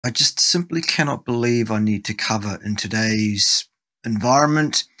I just simply cannot believe I need to cover in today's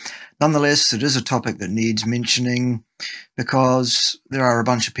environment. Nonetheless, it is a topic that needs mentioning because there are a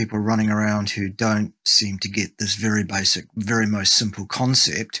bunch of people running around who don't seem to get this very basic, very most simple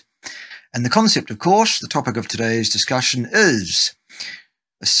concept. And the concept, of course, the topic of today's discussion is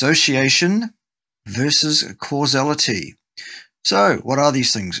association versus causality. So, what are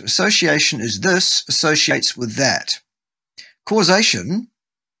these things? Association is this associates with that. Causation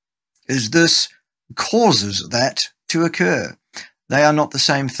is this causes that to occur. They are not the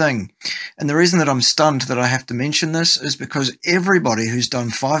same thing. And the reason that I'm stunned that I have to mention this is because everybody who's done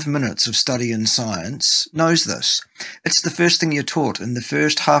 5 minutes of study in science knows this. It's the first thing you're taught in the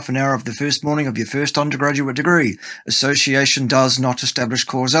first half an hour of the first morning of your first undergraduate degree. Association does not establish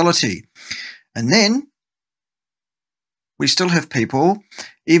causality. And then we still have people,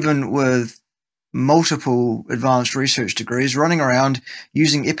 even with multiple advanced research degrees, running around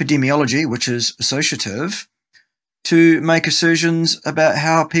using epidemiology, which is associative, to make assertions about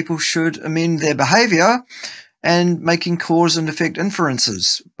how people should amend their behavior and making cause and effect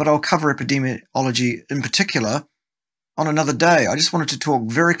inferences. But I'll cover epidemiology in particular on another day. I just wanted to talk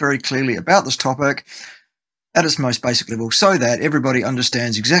very, very clearly about this topic at its most basic level so that everybody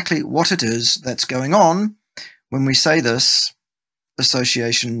understands exactly what it is that's going on when we say this.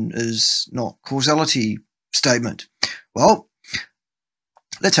 Association is not causality statement. Well,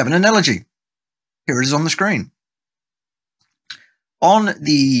 let's have an analogy. Here it is on the screen. On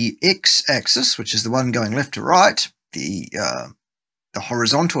the x-axis, which is the one going left to right, the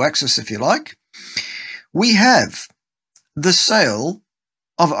horizontal axis, if you like, we have the sale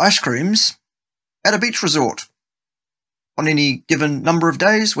of ice creams at a beach resort on any given number of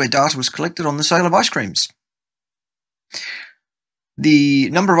days where data was collected on the sale of ice creams. The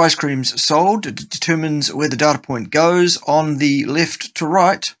number of ice creams sold determines where the data point goes on the left to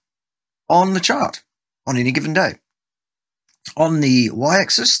right on the chart on any given day. On the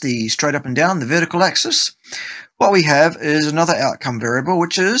y-axis, the straight up and down, the vertical axis, what we have is another outcome variable,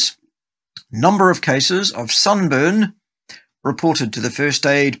 which is number of cases of sunburn reported to the first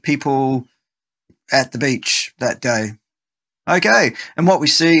aid people at the beach that day. Okay, and what we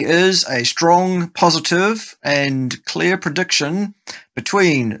see is a strong, positive, and clear prediction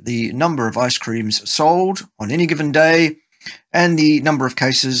between the number of ice creams sold on any given day and the number of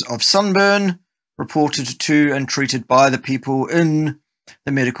cases of sunburn reported to and treated by the people in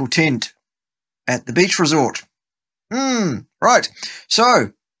the medical tent at the beach resort. Right,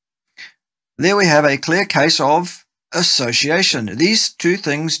 so there we have a clear case of association. These two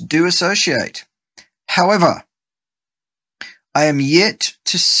things do associate. However, I am yet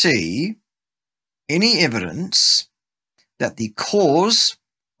to see any evidence that the cause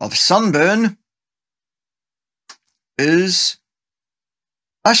of sunburn is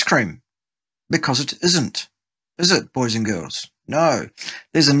ice cream, because it isn't. Is it, boys and girls? No.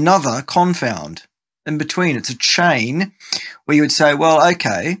 There's another confound in between. It's a chain where you would say, well,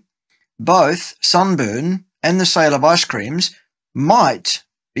 okay, both sunburn and the sale of ice creams might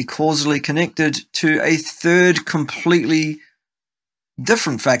be causally connected to a third completely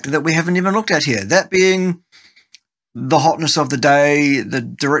different factor that we haven't even looked at here, that being the hotness of the day, the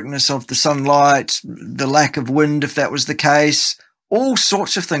directness of the sunlight, the lack of wind, if that was the case. All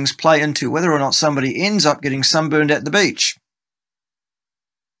sorts of things play into whether or not somebody ends up getting sunburned at the beach.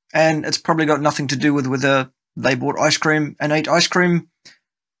 And it's probably got nothing to do with whether they bought ice cream and ate ice cream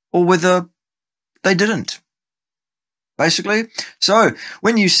or whether they didn't. Basically. So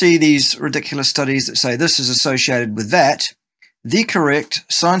when you see these ridiculous studies that say this is associated with that, the correct,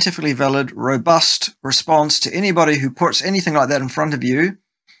 scientifically valid, robust response to anybody who puts anything like that in front of you,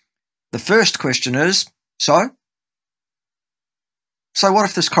 the first question is, so what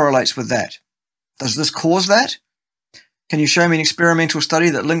if this correlates with that? Does this cause that? Can you show me an experimental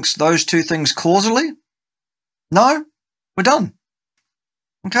study that links those two things causally? No? We're done.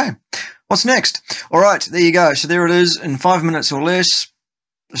 Okay. What's next? All right, there you go. So there it is in 5 minutes or less.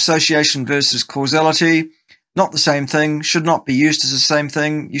 Association versus causality. Not the same thing, should not be used as the same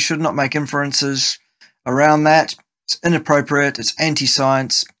thing. You should not make inferences around that. It's inappropriate, it's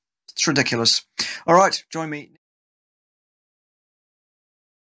anti-science, it's ridiculous. All right, join me.